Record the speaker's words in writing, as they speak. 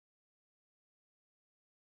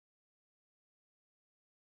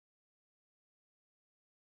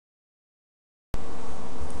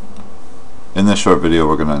In this short video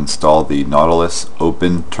we're going to install the Nautilus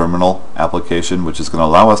Open Terminal application, which is going to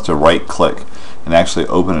allow us to right click and actually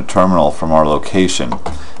open a terminal from our location.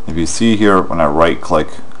 If you see here, when I right click,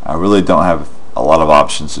 I really don't have a lot of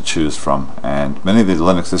options to choose from, and many of the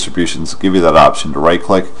Linux distributions give you that option to right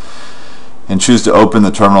click and choose to open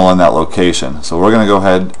the terminal in that location. So we're going to go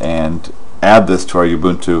ahead and add this to our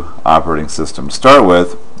Ubuntu operating system. To start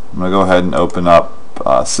with, I'm going to go ahead and open up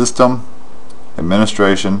System,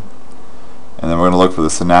 Administration, and then we're going to look for the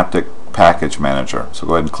Synaptic Package Manager. So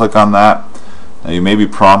go ahead and click on that. Now you may be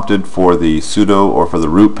prompted for the sudo or for the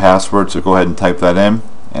root password, so go ahead and type that in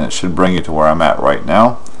and it should bring you to where I'm at right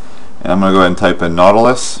now. And I'm going to go ahead and type in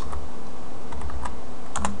Nautilus,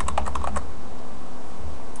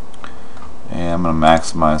 and I'm going to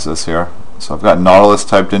maximize this here. So I've got Nautilus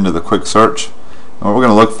typed into the quick search, and what we're going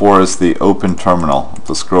to look for is the Open Terminal.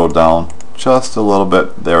 Let's scroll down just a little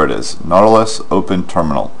bit. There it is, Nautilus Open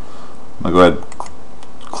Terminal. I'm going to go ahead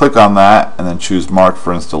and click on that and then choose Mark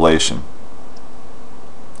for installation.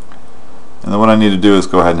 And then what I need to do is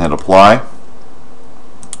go ahead and hit apply,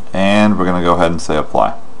 and we're going to go ahead and say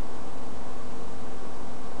apply.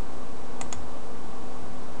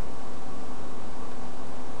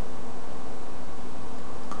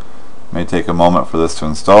 It may take a moment for this to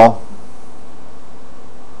install.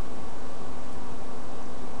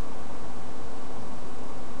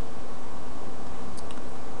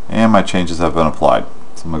 And my changes have been applied.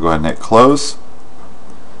 So I'm going to go ahead and hit close,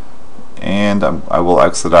 and I will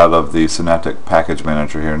exit out of the Synaptic Package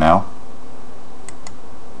Manager here now.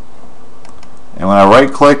 And when I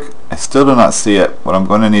right click, I still do not see it. What I'm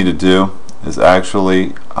going to need to do is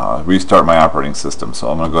actually restart my operating system.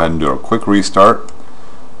 So I'm going to go ahead and do a quick restart,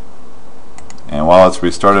 and while it's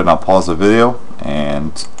restarted, I'll pause the video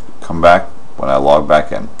and come back when I log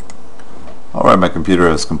back in. Alright, my computer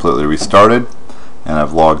is completely restarted and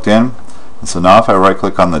I've logged in. And so now if I right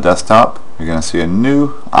click on the desktop, you're going to see a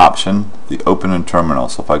new option, the Open in Terminal.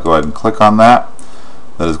 So if I go ahead and click on that,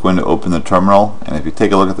 that is going to open the terminal, and if you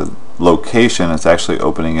take a look at the location, it's actually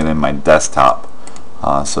opening it in my desktop.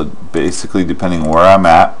 So basically, depending where I'm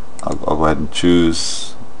at, I'll go ahead and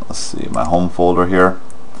choose, let's see, my home folder here.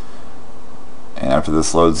 And after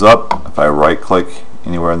this loads up, if I right click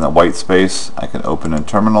anywhere in the white space, I can open in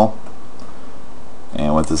terminal.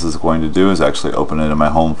 And what this is going to do is actually open it in my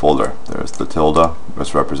home folder. There's the tilde,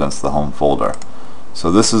 which represents the home folder. So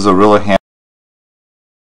this is a really handy